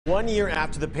1 year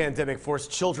after the pandemic forced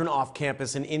children off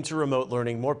campus and into remote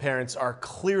learning, more parents are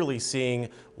clearly seeing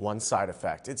one side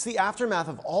effect. It's the aftermath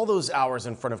of all those hours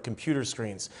in front of computer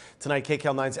screens. Tonight,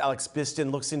 KCAL 9's Alex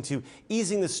Biston looks into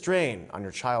easing the strain on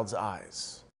your child's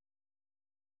eyes.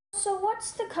 So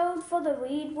what's the code for the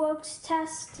ReadWorks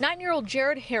test? 9-year-old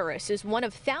Jared Harris is one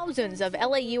of thousands of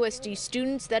LAUSD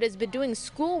students that has been doing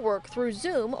schoolwork through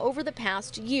Zoom over the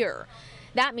past year.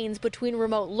 That means between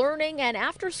remote learning and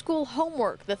after-school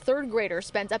homework, the third grader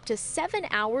spends up to 7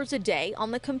 hours a day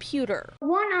on the computer.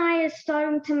 One eye is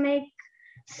starting to make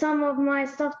some of my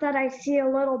stuff that I see a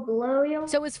little blurry.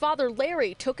 So his father,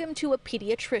 Larry, took him to a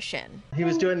pediatrician. He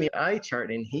was doing the eye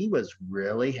chart and he was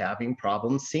really having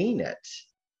problems seeing it.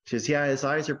 She says, yeah, his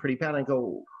eyes are pretty bad. I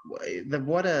go,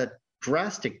 what a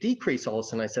drastic decrease all of a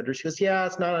sudden. I said to her, she goes, yeah,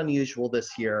 it's not unusual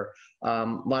this year. A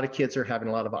lot of kids are having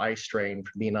a lot of eye strain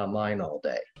from being online all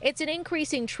day. It's an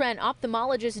increasing trend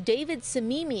ophthalmologist David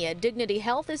Samimi at Dignity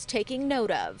Health is taking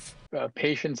note of.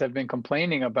 Patients have been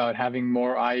complaining about having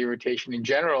more eye irritation in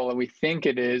general, and we think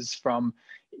it is from,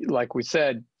 like we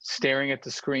said, staring at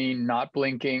the screen, not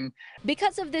blinking.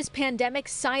 Because of this pandemic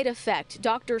side effect,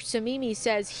 Dr. Samimi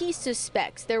says he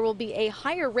suspects there will be a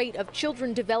higher rate of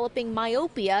children developing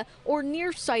myopia or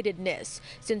nearsightedness,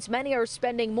 since many are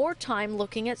spending more time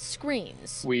looking at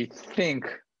screens. We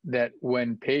think that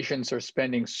when patients are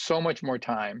spending so much more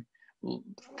time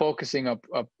focusing up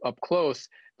close,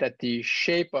 that the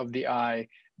shape of the eye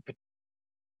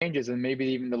changes, and maybe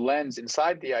even the lens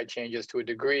inside the eye changes to a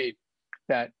degree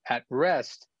that at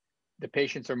rest, the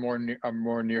patients are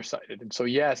more nearsighted. And so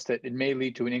yes, that it may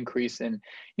lead to an increase in,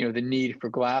 the need for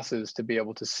glasses to be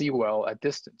able to see well at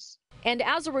distance. And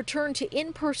as a return to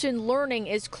in-person learning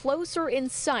is closer in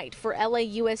sight for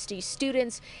LAUSD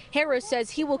students, Harris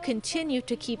says he will continue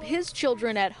to keep his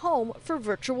children at home for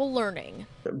virtual learning.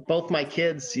 Both my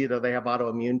kids, they have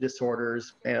autoimmune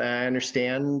disorders, and I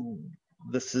understand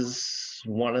this is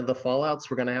one of the fallouts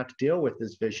we're going to have to deal with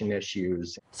is vision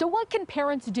issues. So what can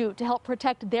parents do to help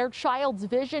protect their child's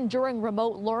vision during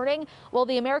remote learning? Well,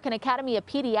 the American Academy of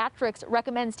Pediatrics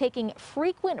recommends taking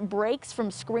frequent breaks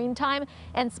from screen time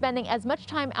and spending as much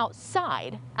time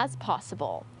outside as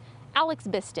possible. Alex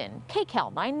Biston,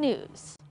 KCAL 9 News.